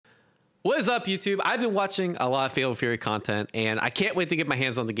What is up, YouTube? I've been watching a lot of Fatal Fury content, and I can't wait to get my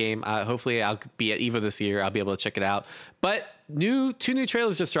hands on the game. Hopefully, I'll be at EVO this year. I'll be able to check it out. But two new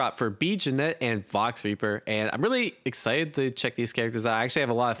trailers just dropped for B Jenet and Vox Reaper, and I'm really excited to check these characters out. I actually have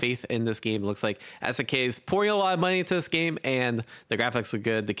a lot of faith in this game. It looks like SNK is pouring a lot of money into this game, and the graphics look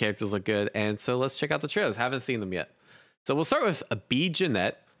good, the characters look good, and so let's check out the trailers. Haven't seen them yet. So we'll start with a B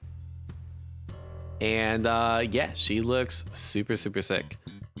Jenet, and yeah, she looks super sick.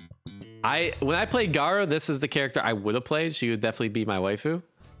 When I played Gara, this is the character I would have played. She would definitely be my waifu.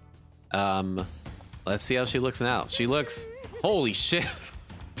 Let's see how she looks now. She looks, holy shit.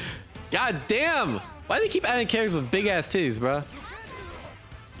 God damn. Why do they keep adding characters with big ass titties, bro?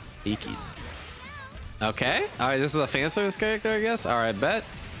 Iki. Okay. All right, this is a fan service character, I guess. All right, bet.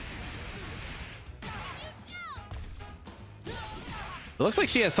 It looks like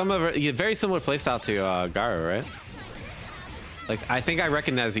she has some of her very similar playstyle to Gara, right? Like, I think I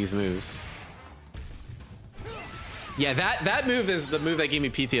recognize these moves. Yeah, that move is the move that gave me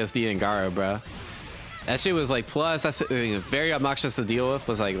PTSD in Gara, bro. That shit was like, plus that's very obnoxious to deal with,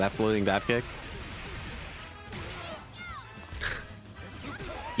 was like that floating dive kick.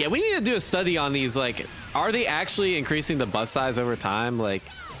 Yeah, we need to do a study on these. Like, are they actually increasing the bust size over time? Like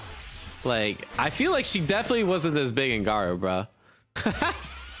I feel like she definitely wasn't as big in Gara, bro.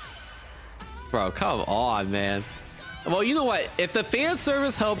 Bro, come on, man. Well, you know what? If the fan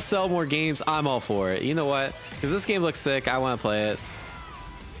service helps sell more games, I'm all for it. You know what? Because this game looks sick. I want to play it.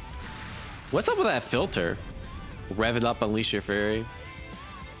 What's up with that filter? Rev it up, unleash your fury.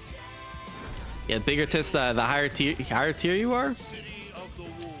 Yeah, bigger tits the higher tier you are.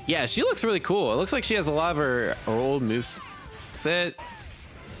 Yeah, she looks really cool. It looks like she has a lot of her old moves. Sit.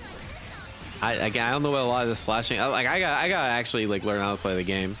 I don't know what a lot of this flashing. Like I gotta actually like learn how to play the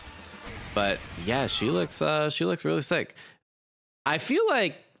game. But yeah, she looks really sick. I feel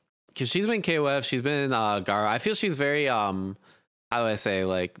like, because she's been KOF, she's been in Gara. I feel she's very how do I say,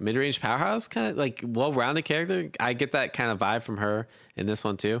 like mid-range powerhouse, kind of like well-rounded character. I get that kind of vibe from her in this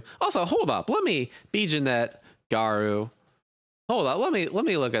one too. Also, hold up, let me B Jenet Garu. Hold up, let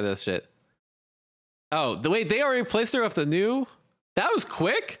me look at this shit. Oh, the way they already placed her with the new. That was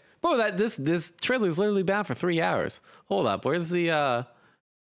quick, bro. This trailer is literally bound for 3 hours. Hold up, where's the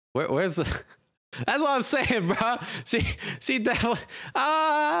Where's the that's what I'm saying, bro. She definitely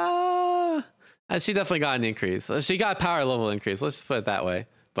she definitely got an increase. She got power level increase, let's just put it that way.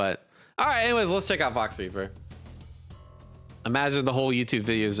 But all right, anyways, let's check out Vox Reaper. Imagine the whole YouTube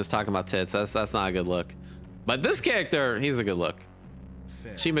video is just talking about tits. That's not a good look. But this character, he's a good look.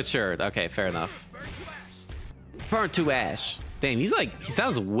 She matured. Okay, fair enough. Burn to ash. Damn, he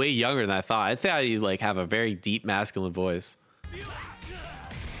sounds way younger than I thought. I thought he'd like have a very deep masculine voice.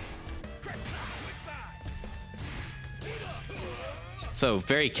 So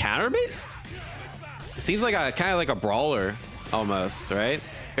very counter based. It seems like a kind of like a brawler almost, right?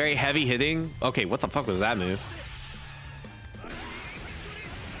 Very heavy hitting. Okay, what the fuck was that move?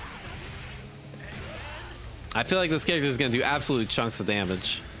 I feel like this character is gonna do absolute chunks of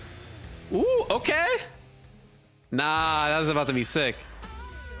damage. Ooh, okay. Nah, that was about to be sick.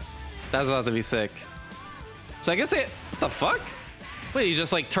 That was about to be sick. So I guess what the fuck? Wait, he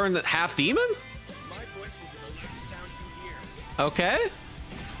just like turned half demon? Okay.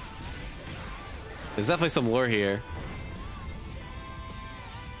 There's definitely some lore here.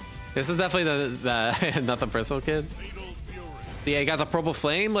 This is definitely the nothing personal kid. Yeah, you got the purple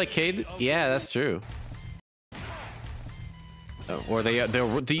flame like Cade. Yeah, that's true. Or the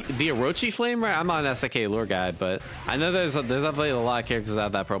Orochi flame, right? I'm not an SNK lore guy, but I know there's definitely a lot of characters that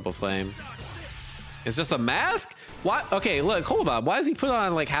have that purple flame. It's just a mask? What? Okay, look, hold on. Why does he put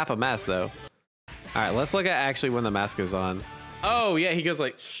on like half a mask though? All right, let's look at actually when the mask is on. Oh yeah, he goes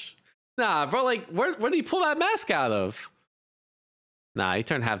like, shh. Nah, bro, like where did he pull that mask out of? Nah, he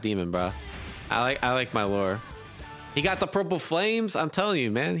turned half demon, bro. I like my lore. He got the purple flames. I'm telling you,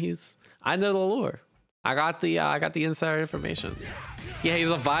 man. I know the lore. I got the insider information. Yeah,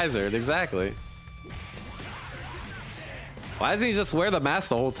 he's a visor, exactly. Why doesn't he just wear the mask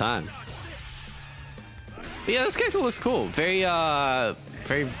the whole time? But yeah, this character looks cool. Very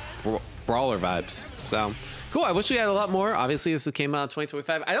brawler vibes. So cool. I wish we had a lot more. Obviously, this came out in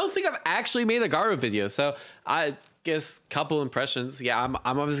 2025. I don't think I've actually made a Gara video, so I guess couple impressions. Yeah, I'm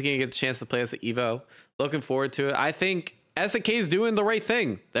obviously gonna get a chance to play as the Evo. Looking forward to it. I think SNK is doing the right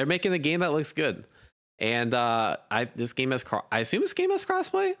thing. They're making a game that looks good. And this game has I assume this game has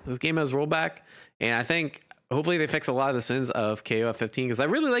crossplay. This game has rollback, and I think hopefully they fix a lot of the sins of KOF 15, because I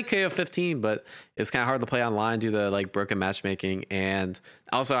really like KOF 15, but it's kind of hard to play online due to like broken matchmaking, and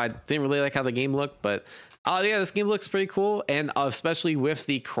also I didn't really like how the game looked. But Oh yeah, this game looks pretty cool, and especially with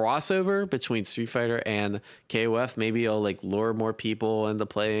the crossover between Street Fighter and KOF, maybe it'll like lure more people into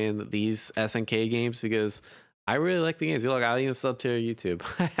playing these SNK games because I really like the games. You look, I'll even sub to YouTube.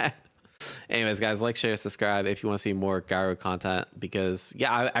 Anyways, guys, like, share, subscribe if you want to see more Gyro content because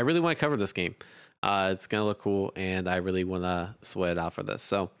yeah, I really want to cover this game. It's gonna look cool, and I really want to sweat it out for this.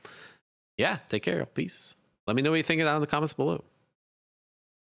 So yeah, take care, peace. Let me know what you think down in the comments below.